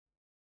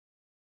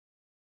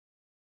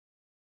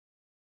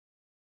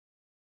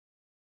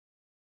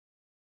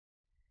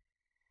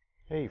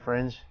Hey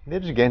friends,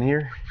 Nibs again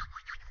here.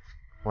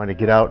 Wanted to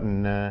get out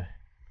and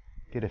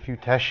get a few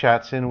test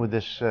shots in with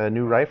this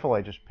new rifle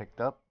I just picked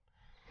up,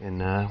 and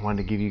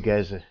wanted to give you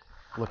guys a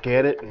look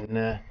at it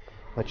and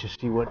let you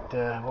see what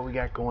we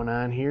got going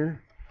on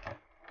here.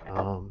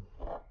 Um,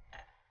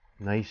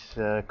 nice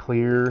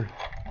clear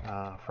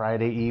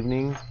Friday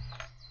evening.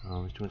 I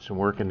was doing some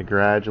work in the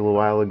garage a little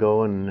while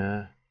ago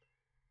and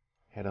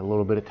had a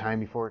little bit of time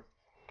before it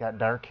got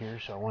dark here,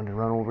 so I wanted to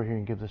run over here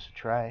and give this a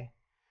try.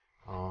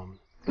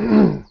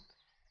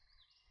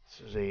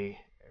 This is a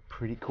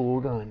pretty cool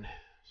gun.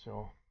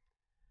 So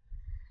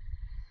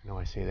I know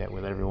I say that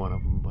with every one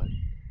of them, but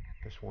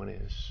this one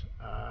is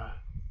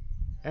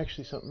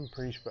actually something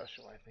pretty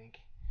special, I think.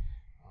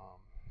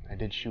 I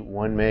did shoot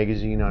one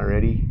magazine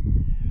already,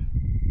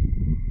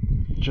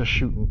 just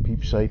shooting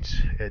peep sights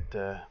at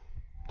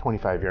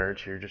 25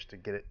 yards here, just to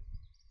get it,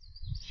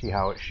 see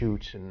how it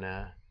shoots, and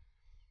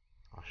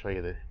I'll show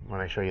you when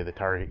I show you the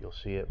target, you'll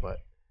see it. But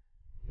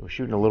it was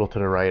shooting a little to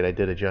the right. I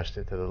did adjust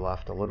it to the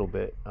left a little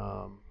bit,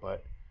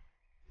 but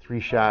 3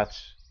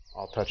 shots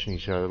all touching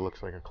each other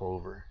looks like a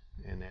clover,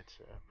 and that's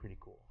pretty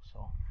cool.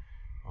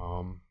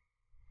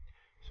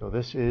 So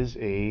this is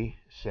a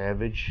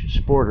Savage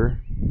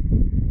Sporter,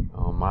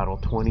 model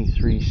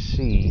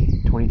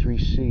 23C.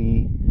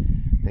 23C.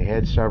 They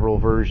had several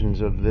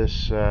versions of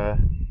this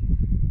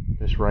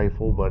this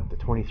rifle, but the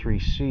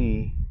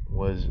 23C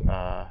was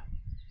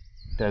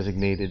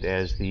designated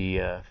as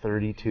the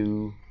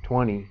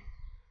 3220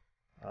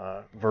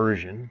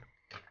 version.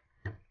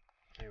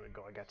 Here we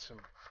go. I got some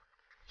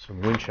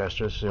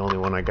Winchester. This is the only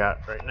one I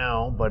got right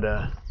now, but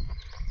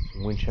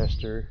some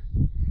Winchester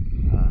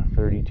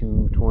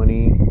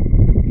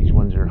 3220. These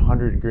ones are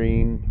 100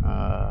 grain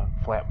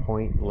flat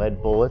point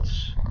lead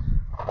bullets.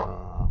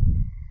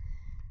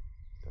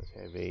 Does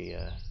have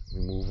a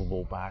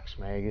removable box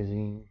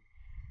magazine.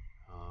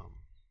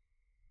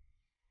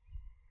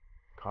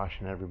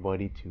 Caution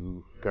everybody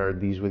to guard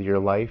these with your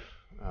life.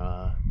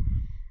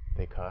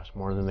 They cost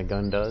more than the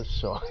gun does.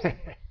 So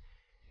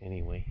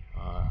anyway,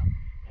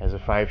 has a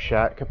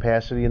 5-shot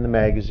capacity in the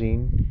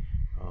magazine.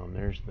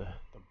 There's the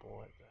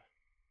bullet.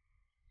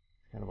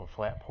 Kind of a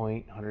flat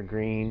point, 100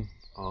 grain.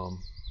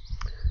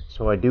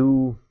 So I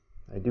do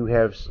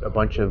have a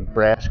bunch of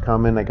brass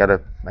coming. I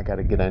gotta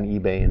get on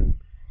eBay and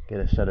get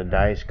a set of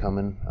dies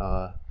coming.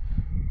 I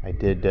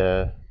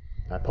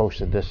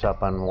posted this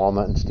up on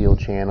Walnut and Steel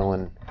channel,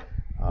 and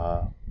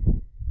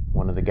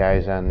one of the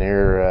guys on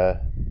there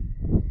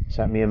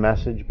sent me a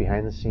message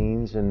behind the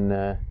scenes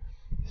and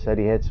said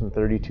he had some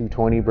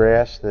 3220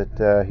 brass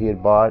that he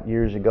had bought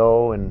years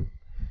ago and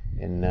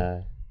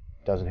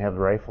doesn't have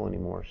the rifle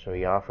anymore. So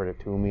he offered it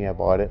to me. I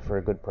bought it for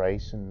a good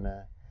price, and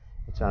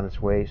it's on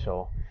its way.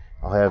 So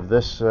I'll have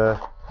this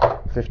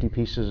 50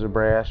 pieces of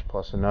brass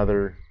plus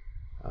another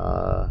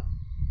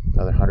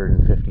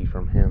 150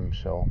 from him.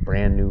 So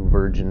brand new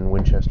virgin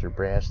Winchester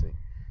brass.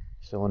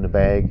 Still in the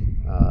bag.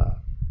 I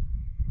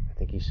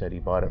think he said he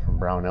bought it from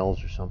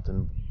Brownells or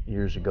something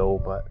years ago.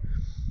 But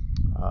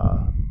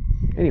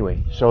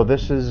anyway, so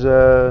this is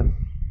a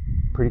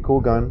pretty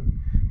cool gun.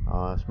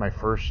 It's my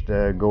first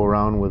go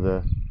around with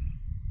a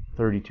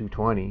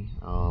 3220.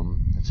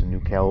 It's a new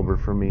caliber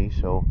for me,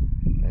 so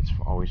it's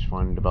always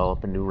fun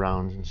developing new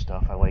rounds and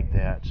stuff. I like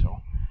that.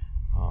 So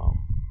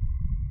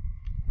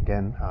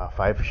again,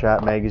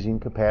 5-shot magazine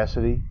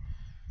capacity.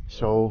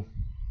 So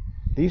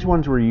these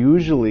ones were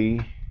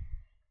usually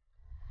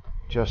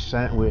just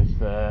sent with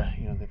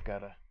they've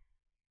got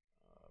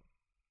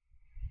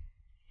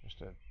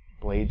just a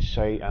blade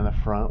sight on the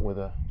front with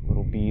a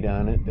little bead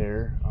on it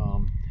there,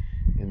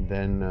 and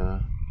then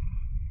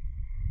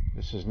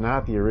this is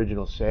not the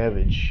original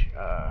Savage.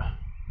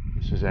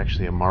 This is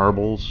actually a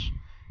Marbles,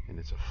 and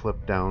it's a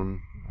flip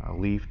down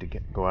leaf to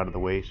go out of the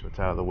way, so it's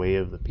out of the way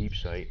of the peep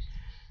sight,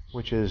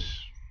 which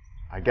is,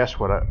 I guess,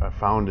 what I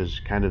found is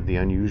kind of the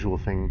unusual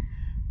thing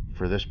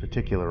for this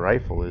particular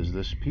rifle. Is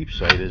this peep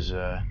sight is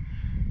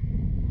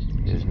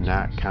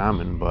not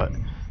common, but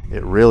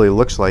it really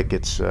looks like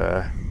it's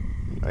a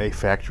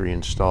factory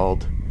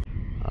installed,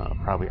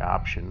 probably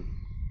option.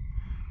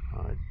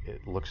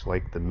 It looks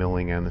like the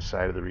milling on the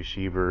side of the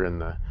receiver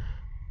and the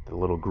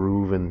little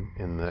groove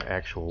in the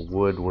actual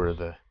wood where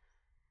the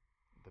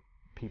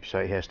peep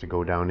sight has to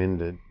go down in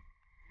to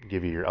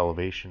give you your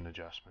elevation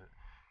adjustment.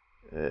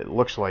 It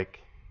looks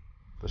like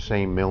the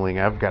same milling.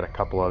 I've got a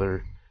couple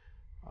other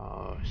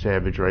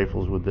Savage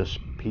rifles with this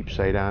peep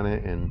sight on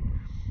it, and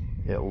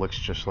it looks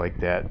just like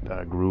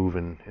that groove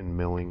and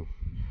milling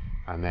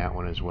on that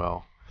one as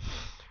well.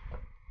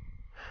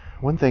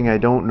 One thing I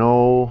don't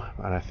know,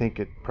 and I think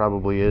it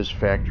probably is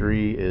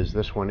factory, is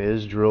this one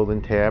is drilled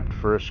and tapped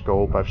for a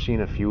scope. I've seen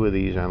a few of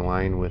these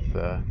online with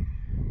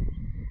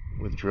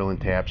drill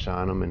and taps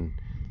on them, and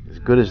as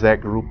good as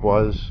that group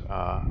was,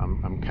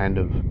 I'm kind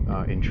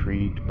of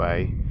intrigued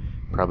by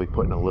probably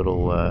putting a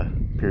little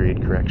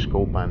period correct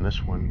scope on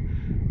this one.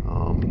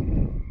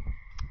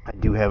 I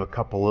do have a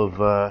couple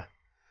of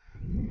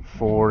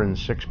 4 and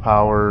 6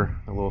 power,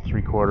 a little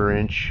 3/4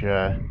 inch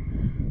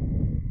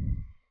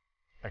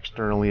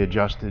externally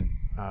adjusted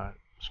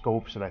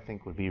scopes that I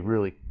think would be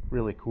really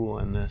cool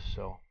in this.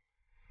 So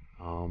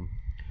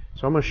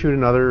so I'm going to shoot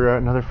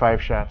another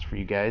 5 shots for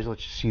you guys.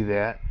 Let you see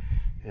that,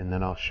 and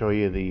then I'll show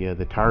you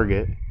the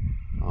target.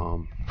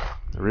 I'm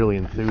really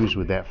enthused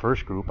with that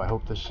first group. I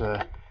hope this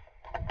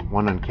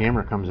one on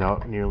camera comes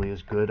out nearly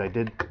as good.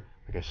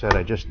 Like I said,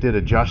 I just did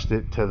adjust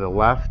it to the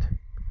left,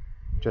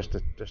 just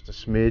a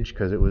smidge,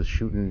 because it was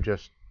shooting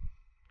just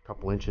a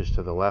couple inches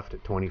to the left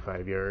at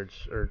 25 yards,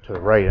 or to the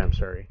right, I'm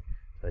sorry.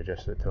 So I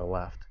adjusted it to the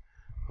left.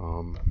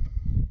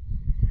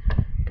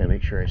 Gotta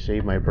make sure I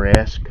save my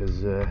brass,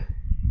 because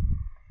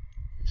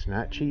it's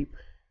not cheap.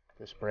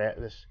 This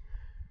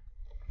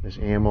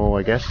ammo,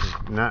 I guess, is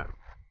not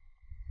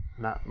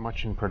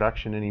much in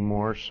production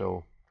anymore.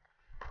 So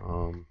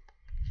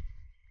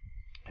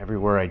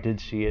everywhere I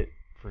did see it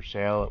for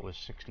sale, it was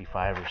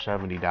 $65 or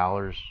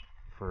 $70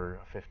 for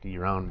a 50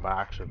 round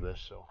box of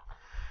this. So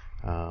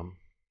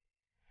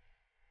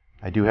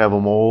I do have a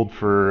mold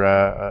for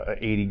a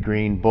 80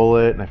 grain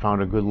bullet, and I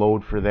found a good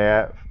load for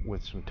that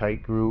with some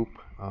tight group.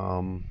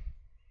 Also,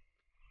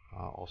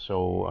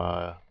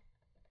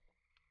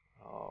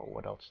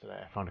 what else did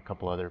I found a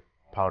couple other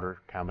powder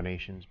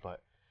combinations,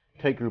 but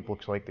tight group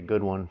looks like the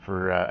good one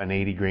for an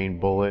 80 grain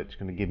bullet. It's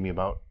going to give me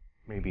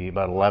maybe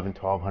about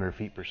 1200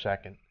 feet per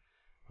second.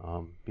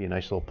 Be a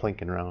nice little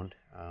plinking round.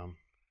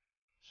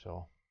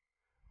 So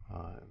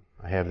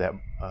I have that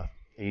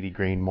 80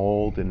 grain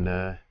mold,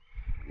 and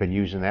been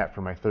using that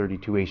for my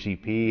 32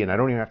 ACP, and I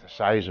don't even have to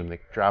size them. They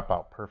drop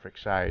out perfect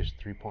size,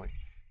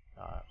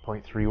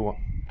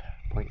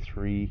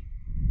 0.315,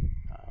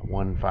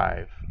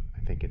 I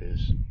think it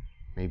is,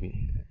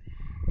 maybe.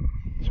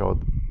 So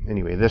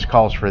anyway, this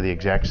calls for the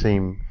exact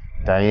same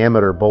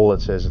diameter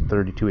bullets as a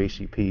 32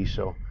 ACP,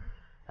 so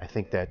I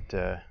think that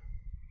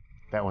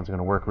that one's going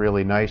to work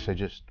really nice. I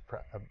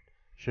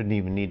shouldn't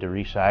even need to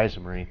resize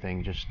them or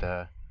anything. Just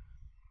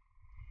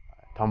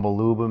tumble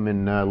lube them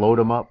and load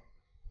them up.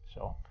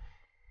 So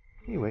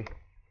anyway,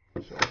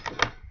 so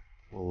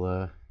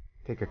we'll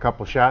take a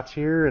couple shots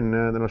here, and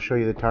then I'll show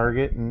you the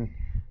target, and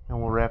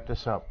then we'll wrap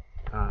this up.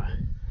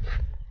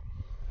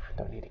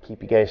 Don't need to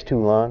keep you guys too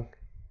long.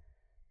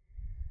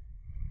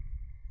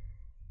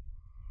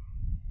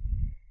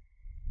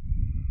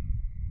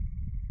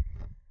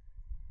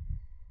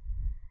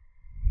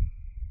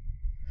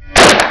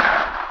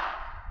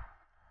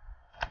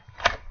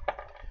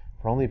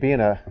 For only being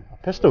a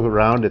pistol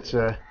round, it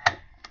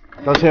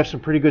does have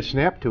some pretty good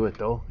snap to it,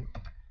 though.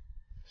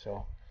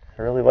 So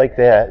I really like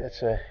that.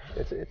 It's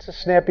a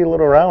snappy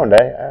little round.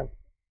 I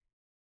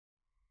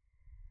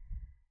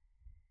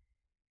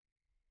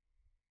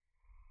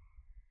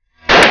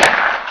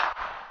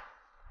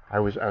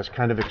was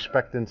kind of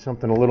expecting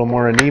something a little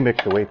more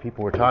anemic, the way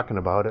people were talking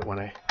about it when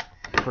I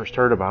first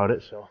heard about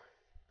it. So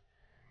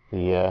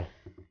the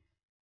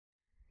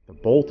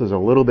bolt is a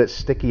little bit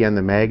sticky on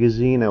the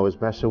magazine. I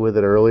was messing with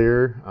it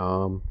earlier.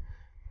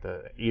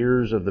 The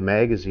ears of the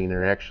magazine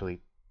are actually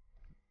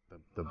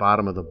the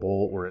bottom of the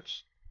bolt, where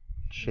it's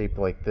shaped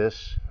like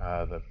this.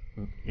 The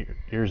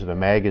ears of the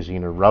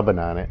magazine are rubbing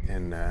on it,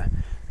 and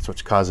that's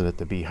what's causing it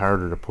to be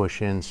harder to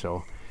push in. So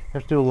I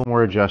have to do a little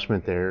more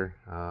adjustment there.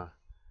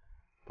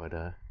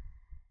 But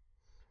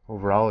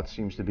overall, it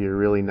seems to be a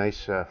really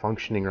nice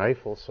functioning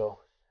rifle. So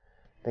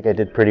I think I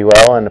did pretty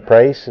well on the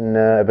price, and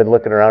I've been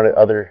looking around at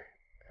other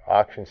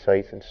auction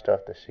sites and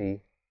stuff to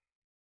see.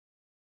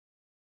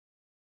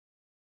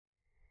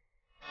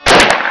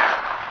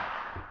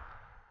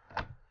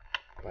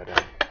 But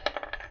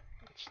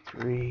it's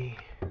 3.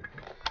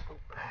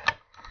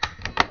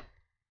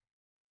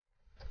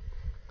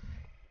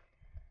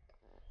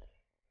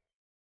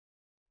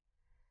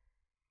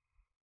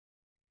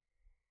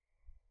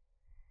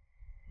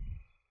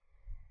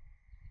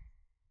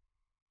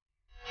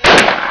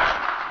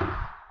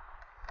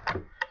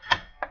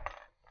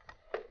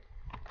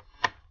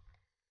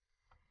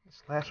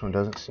 This last one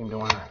doesn't seem to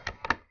want to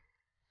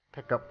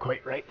pick up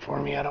quite right for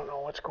me. I don't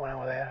know what's going on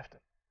with that. I have to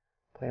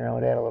play around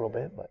with that a little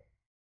bit, but.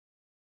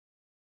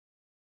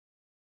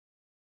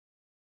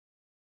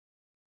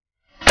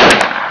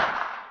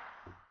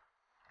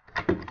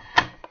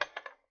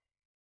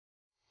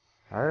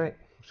 All right,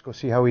 let's go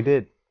see how we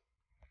did.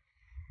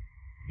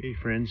 Hey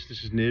friends,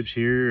 this is Nibs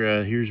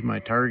here. Here's my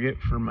target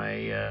for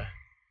my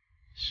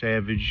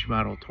Savage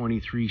Model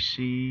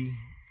 23C,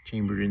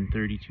 chambered in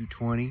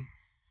 3220.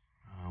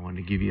 I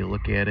wanted to give you a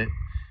look at it.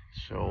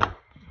 So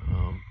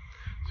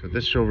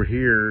this over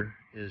here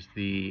is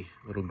the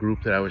little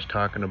group that I was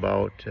talking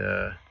about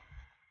that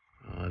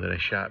I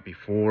shot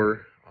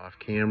before off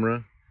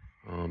camera.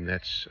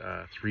 That's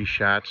 3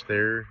 shots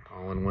there,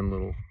 all in one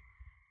little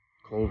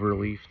clover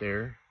leaf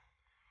there.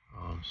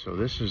 So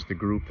this is the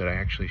group that I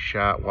actually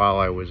shot while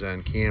I was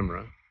on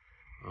camera.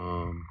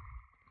 Of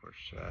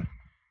course, I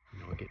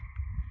get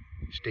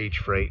stage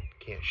fright,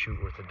 can't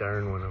shoot worth a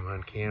darn when I'm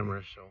on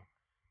camera. So,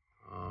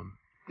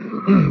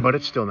 but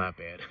it's still not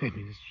bad. I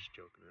mean, it's just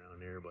joking around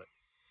there. But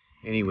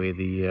anyway,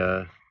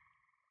 the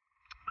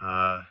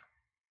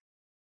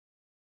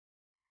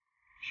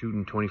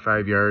shooting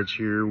 25 yards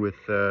here with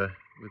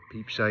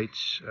peep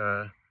sights.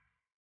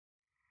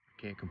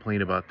 can't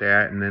complain about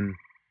that. And then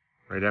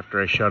right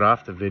after I shut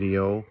off the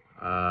video,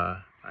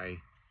 I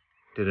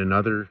did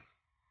another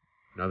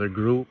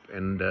group,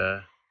 and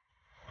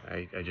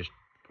I just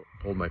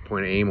pulled my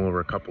point of aim over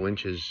a couple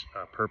inches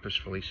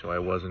purposefully, so I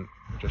wasn't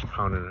just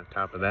pounding on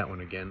top of that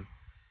one again.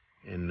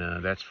 And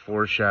that's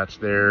 4 shots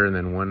there, and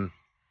then one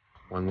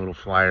little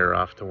flyer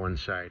off to one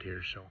side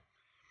here. So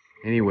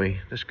anyway,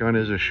 this gun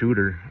is a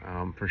shooter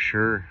for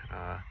sure.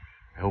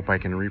 I hope I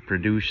can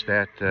reproduce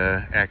that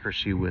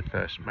accuracy with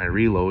my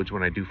reloads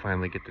when I do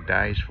finally get the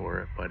dies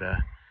for it. But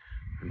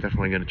I'm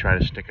definitely going to try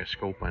to stick a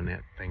scope on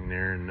that thing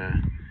there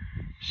and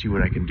see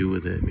what I can do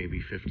with it. Maybe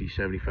 50,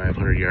 75,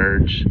 100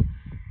 yards.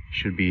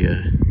 Should be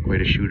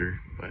quite a shooter.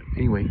 But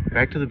anyway,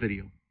 back to the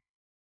video.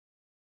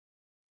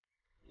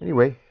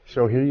 Anyway,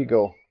 so here you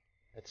go.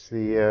 That's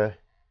the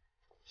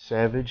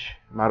Savage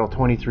Model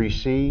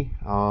 23C.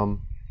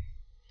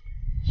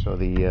 So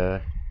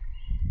the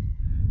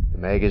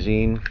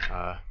magazine, it's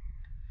a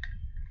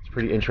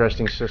pretty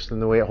interesting system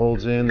the way it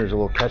holds in. There's a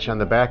little catch on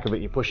the back of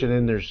it. You push it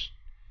in, there's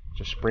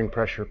just spring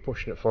pressure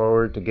pushing it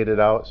forward to get it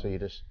out. So you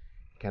just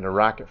kind of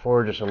rock it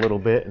forward just a little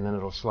bit, and then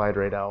it'll slide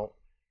right out.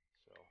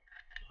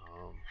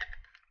 So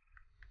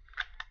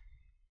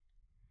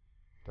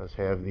does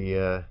have the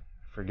I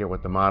forget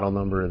what the model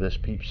number of this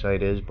peep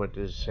sight is, but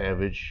this is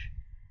Savage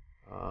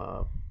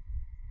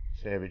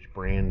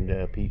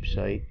brand peep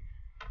sight.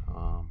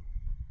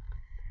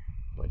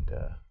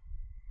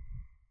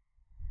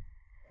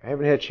 I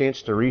haven't had a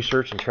chance to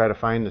research and try to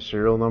find the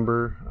serial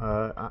number,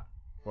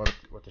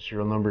 what the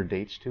serial number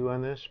dates to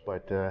on this,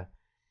 but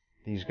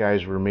these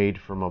guys were made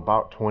from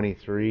about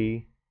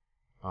 23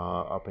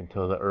 up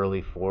until the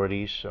early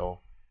 40s, so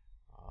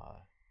I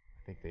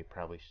think they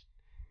probably,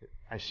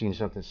 I seen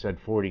something said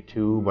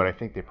 42, but I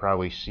think they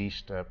probably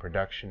ceased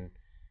production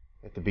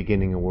at the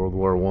beginning of World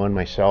War I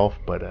myself,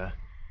 but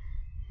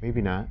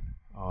maybe not.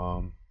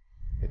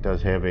 It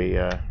does have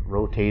a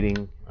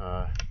rotating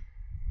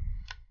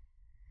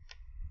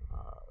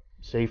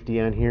safety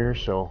on here,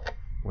 so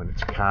when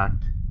it's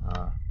cocked,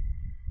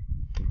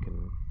 you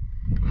can,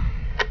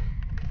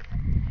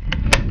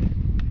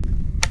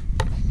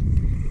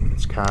 when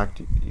it's cocked,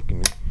 you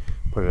can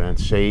put it on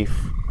safe,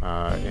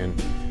 and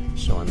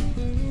so on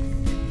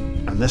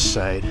this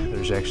side,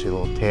 there's actually a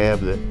little tab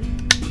that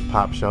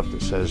pops up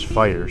that says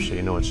fire, so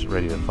you know it's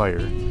ready to fire.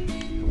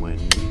 And when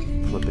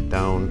you flip it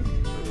down,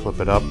 or flip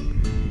it up,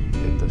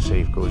 the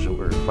safe goes,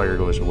 or fire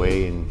goes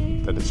away,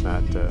 and that it's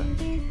not,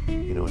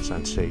 you know, it's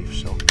unsafe.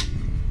 So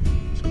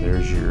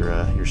there's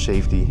your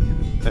safety.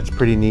 That's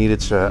pretty neat.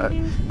 It's I've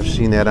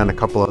seen that on a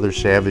couple other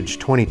Savage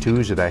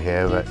 22s that I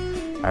have.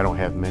 I don't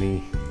have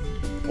many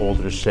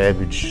older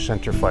Savage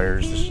center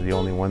fires. This is the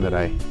only one that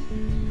I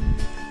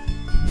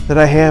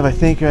have. I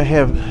think I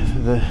have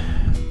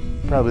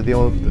probably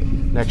the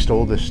next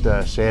oldest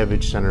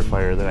Savage center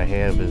fire that I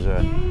have is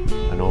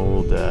an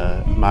old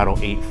Model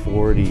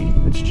 840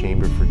 that's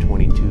chambered for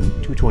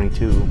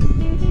 222.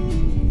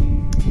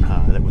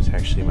 That was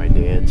actually my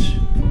dad's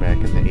from back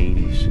in the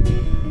 80s.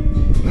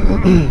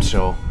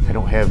 So I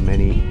don't have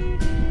many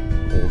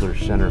older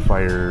center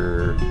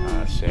fire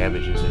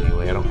Savages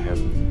anyway. I don't have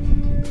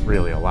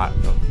really a lot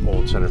of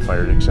old center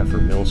fires except for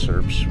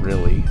milsurps,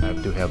 really. I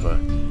do have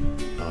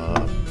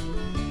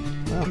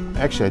well,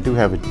 actually I do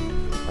have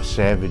a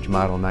Savage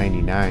Model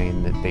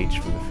 99 that dates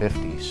from the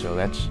 50s, so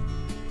that's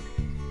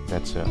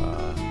a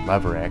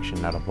lever action,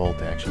 not a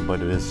bolt action,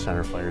 but it is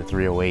center fire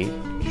 308,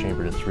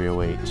 chambered in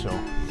 308. So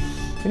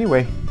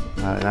anyway,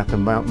 not to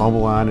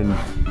mumble on and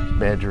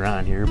badger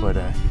on here, but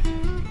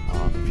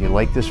if you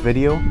like this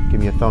video, give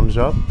me a thumbs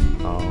up.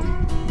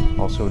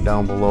 Also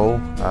down below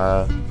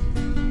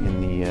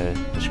in the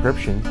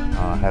description,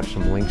 I have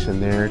some links in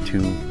there to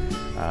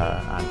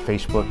on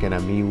Facebook and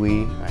on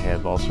MeWe. I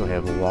also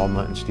have the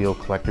Walnut and Steel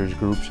collectors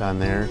groups on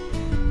there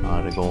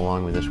to go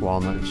along with this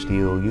Walnut and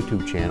Steel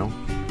YouTube channel.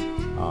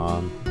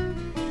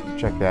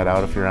 Check that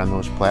out if you're on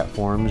those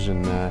platforms,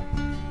 and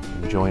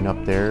join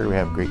up there. We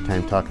have a great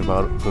time talking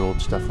about good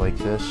old stuff like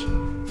this.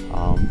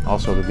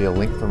 Also, there'll be a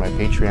link for my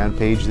Patreon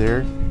page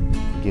there.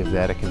 Give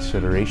that a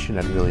consideration.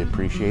 I'd really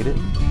appreciate it.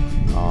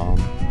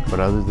 But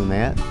other than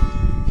that,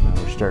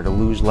 we're starting to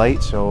lose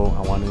light, so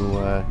I want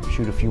to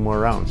shoot a few more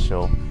rounds.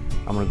 So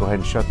I'm going to go ahead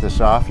and shut this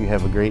off. You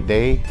have a great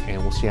day,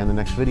 and we'll see you on the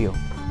next video.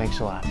 Thanks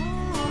a lot.